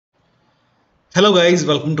Hello guys,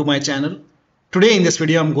 welcome to my channel. Today in this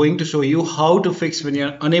video I'm going to show you how to fix when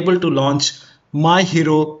you're unable to launch My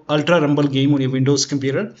Hero Ultra Rumble game on your Windows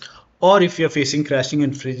computer or if you're facing crashing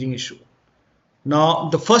and freezing issue. Now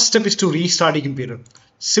the first step is to restart your computer.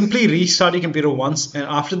 Simply restart your computer once and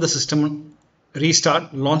after the system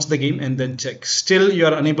restart, launch the game and then check. Still you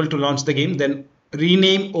are unable to launch the game, then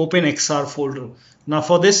rename OpenXR folder. Now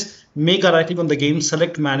for this, make a right click on the game,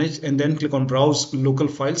 select manage and then click on browse local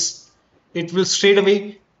files. It will straight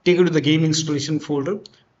away take you to the game installation folder.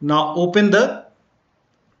 Now open the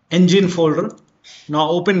engine folder. Now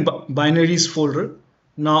open binaries folder.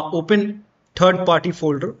 Now open third party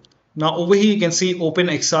folder. Now over here you can see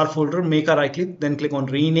OpenXR folder. Make a right click, then click on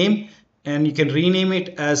rename and you can rename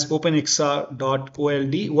it as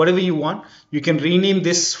openxr.old, whatever you want. You can rename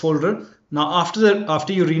this folder. Now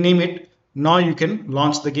after you rename it, now you can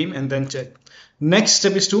launch the game and then check. Next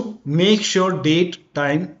step is to make sure date,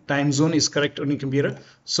 time zone is correct on your computer.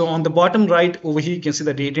 So on the bottom right over here you can see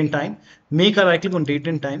the date and time. Make a right click on date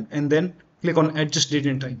and time and then click on adjust date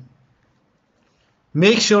and time.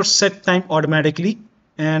 Make sure set time automatically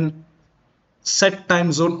and set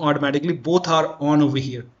time zone automatically. Both are on over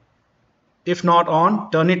here. If not on,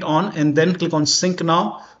 turn it on and then click on sync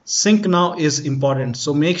now. Sync now is important.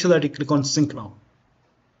 So make sure that you click on sync now.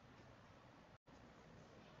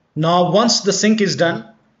 Now once the sync is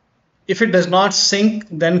done, if it does not sync,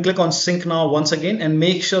 then click on sync now once again and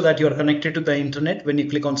make sure that you are connected to the internet when you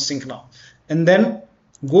click on sync now. And then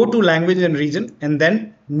go to language and region and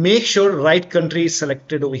then make sure right country is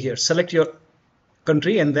selected over here. Select your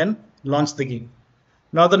country and then launch the game.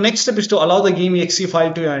 Now the next step is to allow the game exe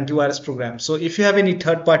file to your antivirus program. So if you have any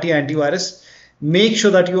third-party antivirus, make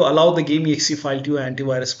sure that you allow the game exe file to your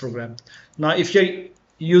antivirus program. Now if you're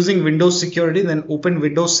using Windows security, then open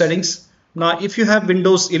Windows settings. Now if you have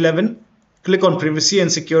Windows 11, click on privacy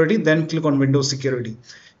and security, then click on Windows security.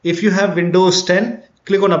 If you have Windows 10,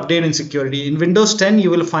 click on update and security. In Windows 10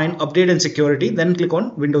 you will find update and security, then click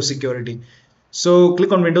on Windows security. So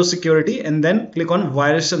click on Windows security and then click on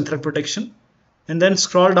virus and threat protection and then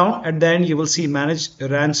scroll down. At the end you will see manage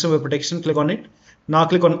ransomware protection. Click on it. Now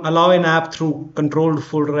click on allow an app through controlled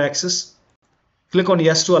folder access. Click on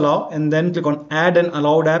yes to allow and then click on add an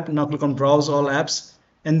allowed app. Now click on browse all apps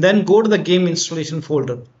and then go to the game installation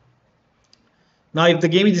folder. Now if the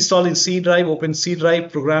game is installed in C drive, open C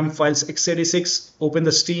drive, program files x86, open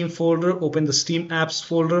the Steam folder, open the Steam apps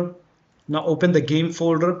folder. Now open the game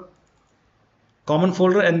folder, common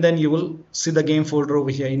folder, and then you will see the game folder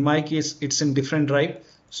over here. In my case it's in different drive.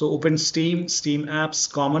 So open Steam, Steam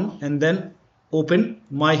apps, common, and then open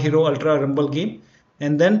My Hero Ultra Rumble game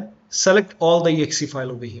and then select all the exe file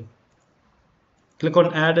over here. Click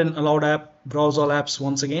on add an allowed app, browse all apps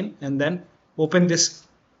once again, and then open this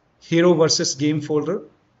hero versus game folder,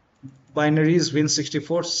 binaries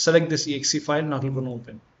win64, select this exe file. Now click on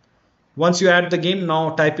open. Once you add the game,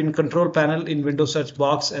 now type in control panel in Windows search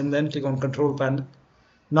box and then click on control panel.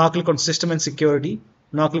 Now click on system and security.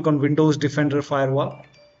 Now click on Windows Defender Firewall.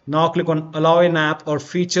 Now click on allow an app or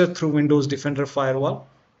feature through Windows Defender Firewall.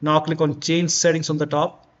 Now click on change settings on the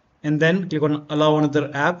top and then click on allow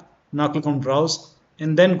another app. Now click on browse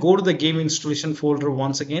and then go to the game installation folder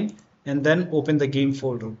once again and then open the game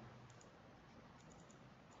folder.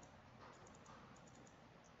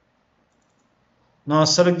 Now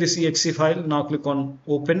select this exe file. Now click on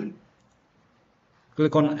open,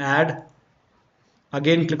 click on add,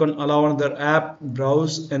 again click on allow another app,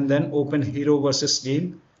 browse and then open hero versus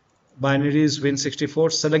game, binaries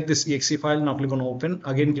win64, select this exe file. Now click on open,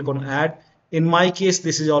 again click on add. In my case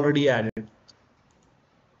this is already added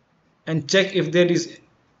and check if there is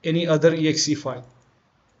any other exe file.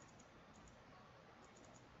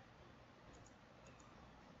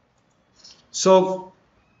 So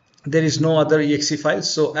there is no other exe file,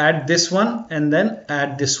 so add this one and then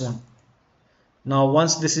add this one. Now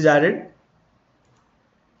once this is added,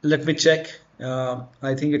 let me check.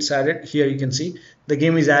 I think it's added. Here you can see the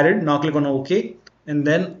game is added. Now click on OK and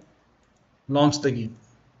then launch the game.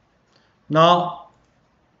 Now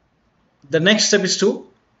the next step is to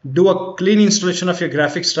do a clean installation of your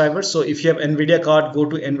graphics driver. So if you have NVIDIA card, go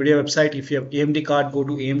to NVIDIA website. If you have AMD card, go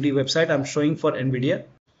to AMD website. I'm showing for NVIDIA.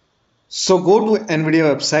 So go to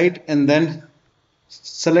NVIDIA website and then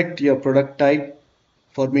select your product type.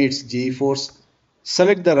 For me it's GeForce.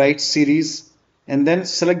 Select the right series and then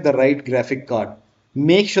select the right graphic card.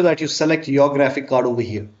 Make sure that you select your graphic card over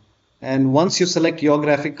here. And once you select your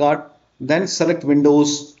graphic card, then select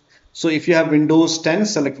Windows. So if you have Windows 10,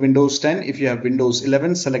 select Windows 10. If you have Windows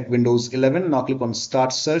 11, select Windows 11. Now click on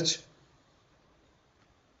Start Search.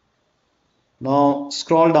 Now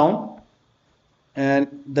scroll down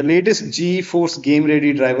And the latest GeForce Game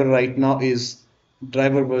Ready driver right now is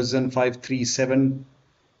driver version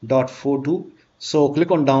 537.42. So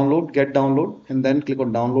click on download, get download, and then click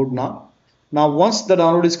on download now. Now once the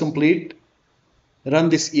download is complete, run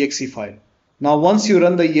this exe file. Now once you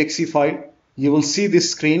run the exe file, you will see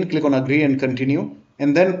this screen. Click on agree and continue,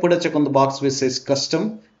 and then put a check on the box which says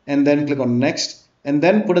custom, and then click on next, and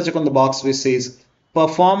then put a check on the box which says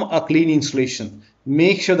perform a clean installation.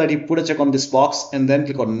 Make sure that you put a check on this box and then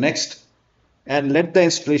click on next and let the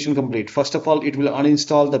installation complete. First of all, it will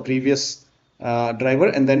uninstall the previous driver,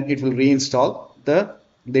 and then it will reinstall the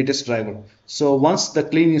latest driver. So once the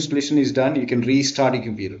clean installation is done, you can restart your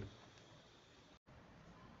computer.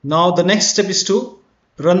 Now the next step is to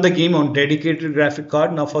run the game on dedicated graphic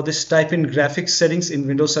card. Now for this, type in graphics settings in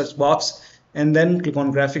Windows search box and then click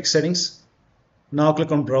on graphics settings. Now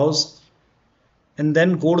click on browse and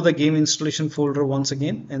then go to the game installation folder once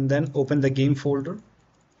again, and then open the game folder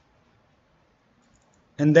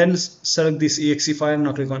and then select this exe file.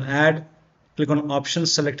 Now click on add, click on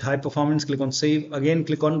options, select high performance, click on save, again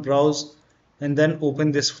click on browse and then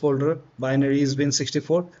open this folder, binary is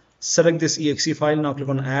win64. Select this exe file. Now click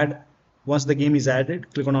on add. Once the game is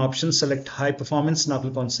added, click on options, select high performance. Now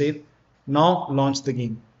click on save. Now launch the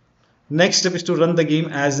game. Next step is to run the game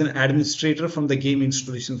as an administrator from the game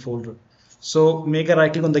installation folder. So make a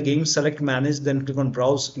right click on the game, select manage, then click on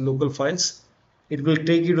browse local files. It will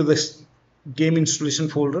take you to this game installation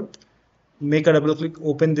folder. Make a double click,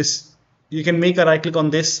 open this. You can make a right click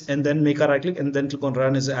on this and then make a right click and then click on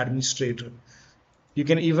run as administrator. You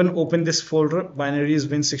can even open this folder, binary is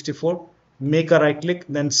win64, make a right click,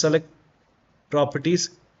 then select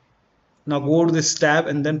properties. Now go to this tab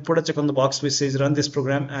and then put a check on the box which says run this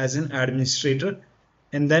program as an administrator,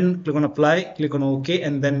 and then click on apply, click on OK,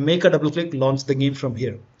 and then make a double click, launch the game from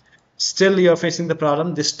here. Still you are facing the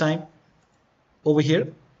problem. This time over here,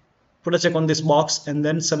 put a check on this box and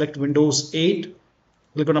then select Windows 8,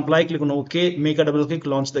 click on apply, click on OK, make a double click,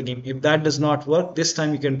 launch the game. If that does not work, this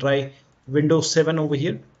time you can try Windows 7 over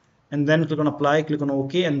here and then click on apply, click on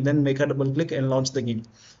OK, and then make a double click and launch the game.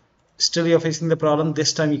 Still you're facing the problem.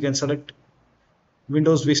 This time you can select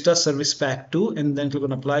Windows Vista Service Pack 2 and then click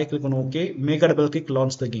on apply, click on OK, make a double click,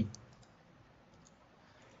 launch the game.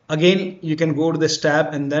 Again, you can go to this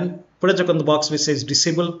tab and then put a check on the box which says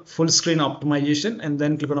disable full screen optimization and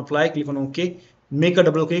then click on apply, click on OK, make a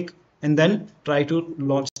double click, and then try to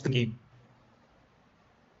launch the game.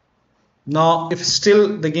 Now if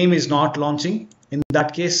still the game is not launching, in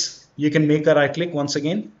that case you can make a right click once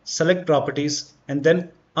again, select properties, and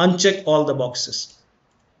then uncheck all the boxes.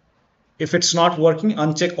 If it's not working,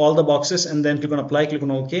 uncheck all the boxes and then click on apply, click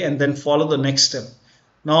on OK, and then follow the next step.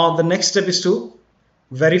 Now the next step is to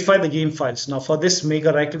verify the game files. Now for this, make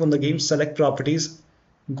a right click on the game, select properties,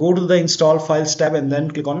 go to the install files tab and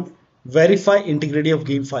then click on verify integrity of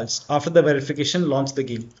game files. After the verification, launch the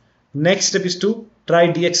game. Next step is to try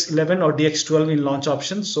DX11 or DX12 in launch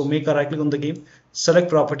options. So make a right click on the game, select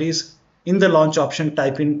properties, in the launch option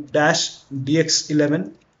type in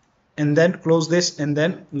 -DX11 and then close this and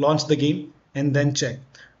then launch the game and then check.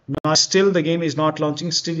 Now still the game is not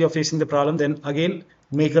launching, still you're facing the problem. Then again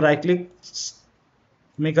make a right click,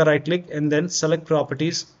 and then select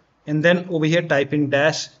properties and then over here type in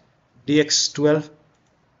 -DX12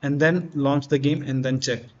 and then launch the game and then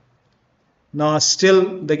check. Now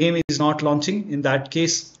still the game is not launching. In that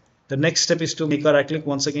case, the next step is to make a right click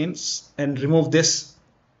once again and remove this,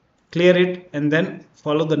 clear it, and then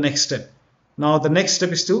follow the next step. Now the next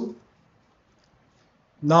step is to,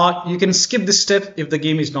 now you can skip this step if the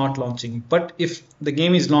game is not launching, but if the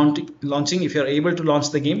game is launching, if you are able to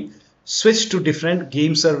launch the game, switch to different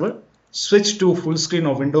game server, switch to full screen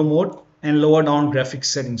or window mode, and lower down graphics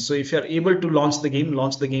settings. So if you are able to launch the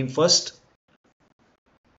game first.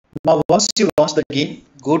 Now once you launch the game,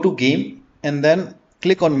 go to game and then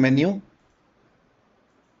click on menu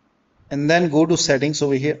and then go to settings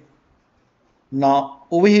over here. Now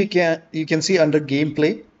over here you can see under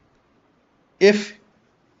gameplay, if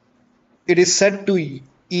it is set to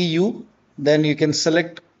EU, then you can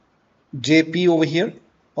select JP over here,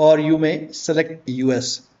 or you may select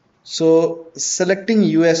US. So selecting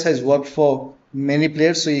US has worked for many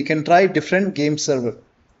players, so you can try different game server.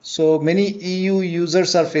 So many EU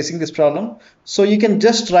users are facing this problem, so you can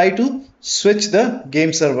just try to switch the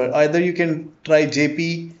game server. Either you can try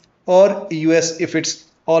JP or US. If it's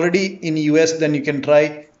already in US, then you can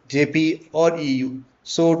try JP or EU.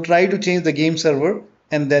 So try to change the game server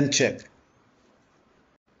and then check.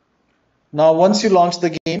 Now once you launch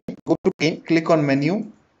the game, go to game, click on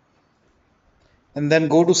menu and then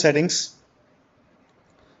go to settings.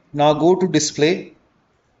 Now go to display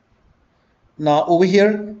Now over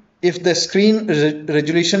here, if the screen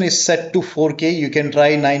resolution is set to 4K, you can try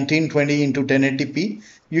 1920 into 1080p.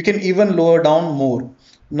 You can even lower down more.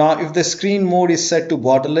 Now if the screen mode is set to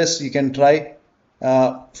borderless, you can try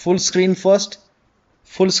full screen first.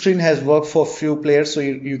 Full screen has worked for few players, so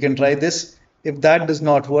you can try this. If that does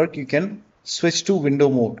not work, you can switch to window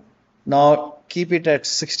mode. Now keep it at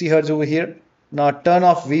 60 Hz over here. Now turn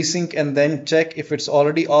off VSync and then check. If it's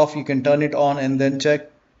already off, you can turn it on and then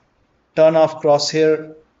check. Turn off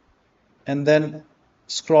crosshair and then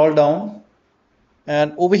scroll down.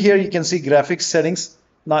 And over here you can see graphics settings.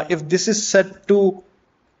 Now if this is set to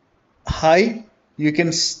high, you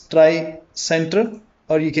can try center,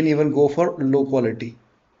 or you can even go for low quality.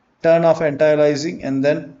 Turn off anti-aliasing and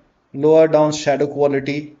then lower down shadow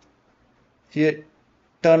quality. Here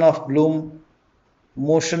turn off bloom,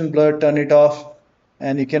 motion blur, turn it off,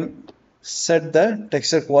 and you can set the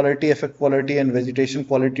texture quality, effect quality and vegetation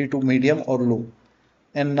quality to medium or low.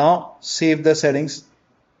 And now save the settings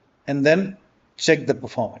and then check the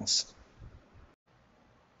performance.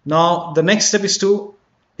 Now the next step is to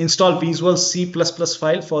install Visual C++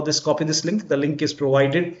 file. For this, copy this link. The link is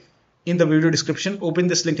provided in the video description. Open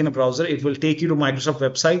this link in a browser. It will take you to Microsoft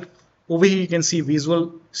website. Over here you can see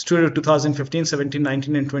Visual Studio 2015, 17,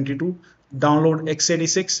 19 and 22. Download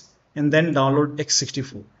x86 and then download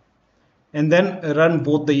x64 and then run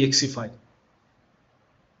both the exe file.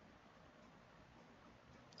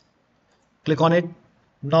 Click on it.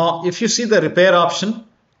 Now if you see the repair option,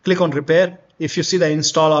 click on repair. If you see the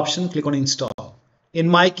install option, click on install. In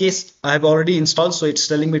my case, I have already installed, so it's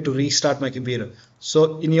telling me to restart my computer.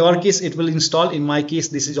 So in your case, it will install. In my case,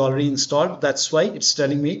 this is already installed. That's why it's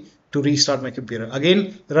telling me to restart my computer.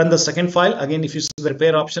 Again, run the second file. Again, if you see the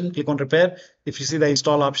repair option, click on repair. If you see the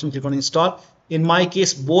install option, click on install. In my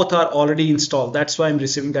case, both are already installed. That's why I'm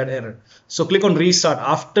receiving that error. So click on restart.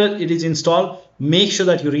 After it is installed, make sure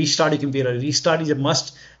that you restart your computer. Restart is a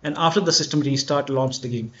must. And after the system restart, launch the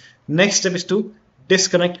game. Next step is to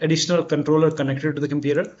disconnect additional controller connected to the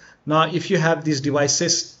computer. Now, if you have these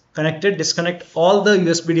devices connected, disconnect all the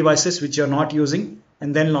USB devices which you are not using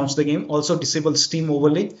and then launch the game. Also disable Steam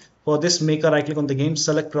overlay. For this, make a right click on the game,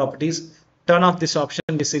 select properties, turn off this option.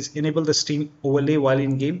 This is enable the Steam overlay while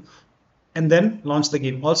in game and then launch the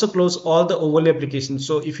game. Also close all the overlay applications.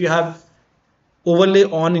 So if you have overlay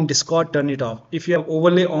on in Discord, turn it off. If you have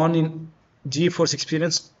overlay on in GeForce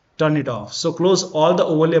Experience, turn it off. So close all the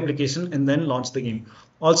overlay application and then launch the game.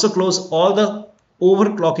 Also close all the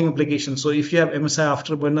overclocking applications. So if you have MSI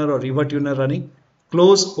Afterburner or RivaTuner running,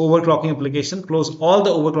 close overclocking application, close all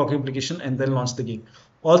the overclocking application and then launch the game.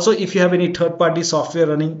 Also, if you have any third-party software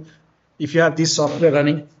running, if you have this software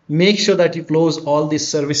running, make sure that you close all these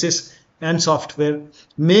services and software.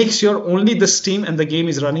 Make sure only the Steam and the game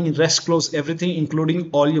is running. Rest, close everything,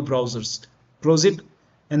 including all your browsers. Close it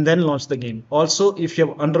and then launch the game. Also, if you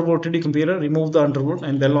have undervolted computer, remove the undervolt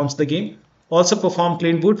and then launch the game. Also perform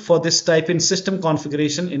clean boot. For this, type in system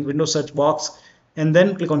configuration in Windows search box and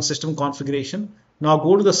then click on system configuration. Now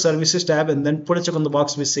go to the services tab and then put a check on the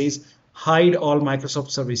box which says hide all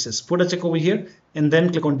Microsoft services. Put a check over here and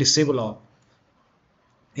then click on disable all.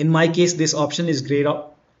 In my case, this option is grayed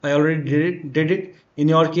out. I already did it. In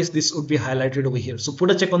your case, this would be highlighted over here. So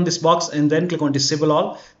put a check on this box and then click on disable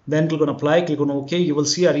all. Then click on apply, click on OK. You will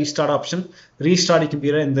see a restart option. Restart your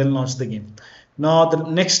computer and then launch the game. Now the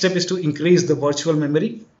next step is to increase the virtual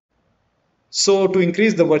memory. So to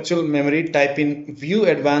increase the virtual memory, type in View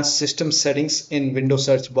Advanced System Settings in Windows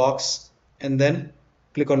search box and then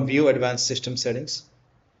click on View Advanced System Settings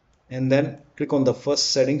and then click on the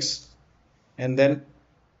first settings and then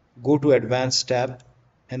go to Advanced tab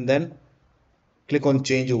and then click on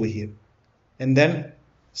change over here and then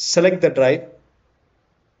select the drive.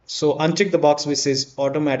 So uncheck the box which says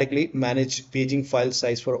automatically manage paging file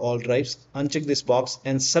size for all drives. Uncheck this box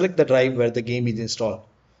and select the drive where the game is installed.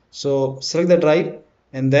 So select the drive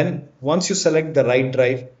and then once you select the right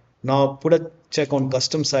drive, now put a check on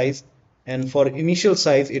custom size, and for initial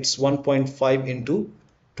size it's 1.5 into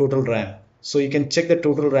total RAM. So you can check the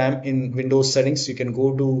total RAM in Windows settings. You can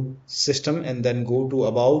go to system and then go to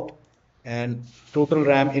about, and total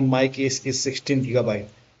RAM in my case is 16 GB.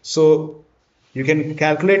 So you can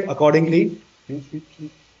calculate accordingly.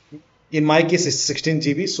 In my case it's 16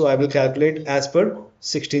 GB, so I will calculate as per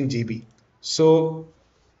 16 GB. So,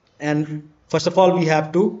 and first of all we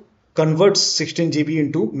have to convert 16 GB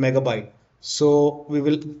into megabyte. So we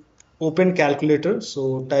will open calculator.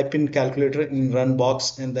 So type in calculator in run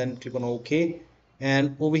box and then click on OK.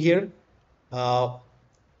 And over here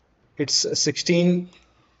it's 16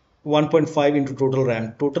 1.5 into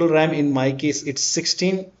total RAM in my case it's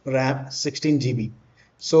 16 GB.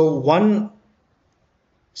 So 1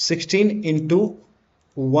 16 into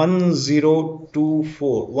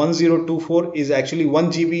 1024. 1024 is actually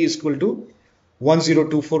 1 GB is equal to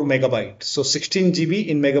 1024 megabyte. So 16 GB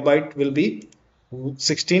in megabyte will be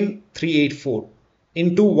 16384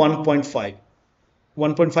 into 1.5.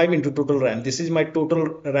 1.5 into total RAM. This is my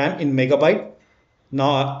total RAM in megabyte.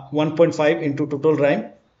 Now 1.5 into total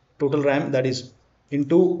RAM that is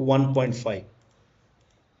into 1.5.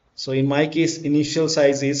 So in my case, initial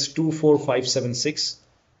size is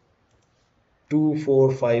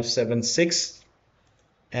 24576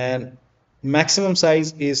 and maximum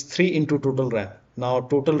size is 3 into total RAM. Now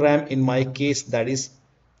total RAM in my case, that is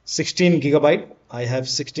 16 gigabyte. I have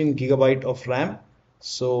 16 gigabyte of RAM.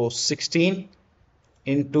 So 16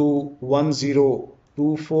 into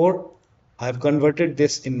 1024, I have converted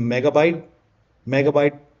this in megabyte.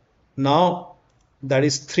 Now that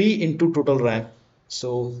is 3 into total RAM.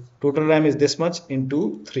 So total RAM is this much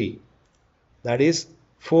into 3, that is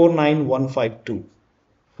 49152.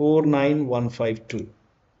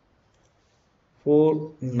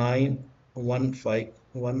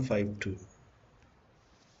 49152.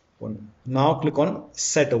 Now click on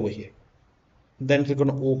set over here, then click on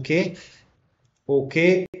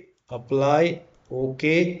OK, apply,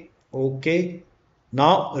 OK.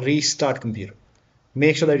 Now restart computer.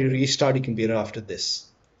 Make sure that you restart your computer after this.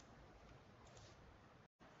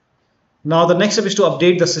 Now the next step is to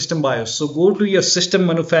update the system BIOS. So go to your system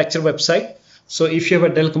manufacturer website. So if you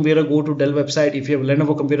have a Dell computer, go to Dell website. If you have a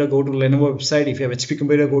Lenovo computer, go to Lenovo website. If you have HP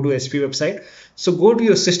computer, go to HP website. So go to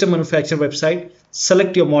your system manufacturer website,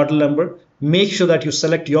 select your model number, make sure that you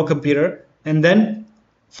select your computer, and then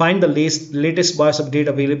find the latest BIOS update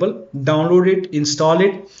available, download it, install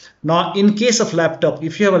it. Now in case of laptop,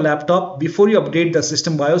 if you have a laptop, before you update the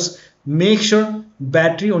system BIOS, make sure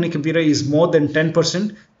battery on your computer is more than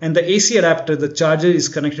 10% and the AC adapter, the charger, is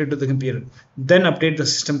connected to the computer. Then update the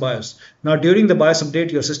system BIOS. Now during the BIOS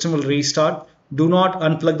update, your system will restart. Do not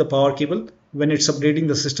unplug the power cable when it's updating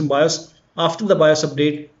the system BIOS. After the BIOS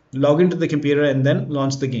update, log into the computer and then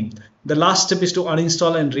launch the game. The last step is to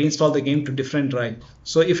uninstall and reinstall the game to different drive.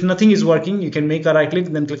 So if nothing is working, you can make a right click,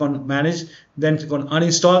 then click on manage, then click on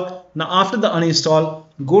uninstall. Now after the uninstall,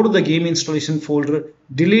 go to the game installation folder,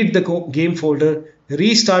 delete the game folder,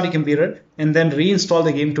 restart your computer, and then reinstall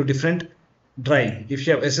the game to different drive. If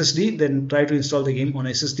you have SSD, then try to install the game on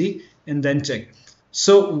SSD and then check.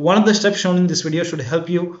 So one of the steps shown in this video should help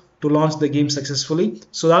you to launch the game successfully.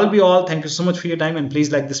 So that'll be all. Thank you so much for your time, and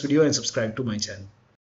please like this video and subscribe to my channel.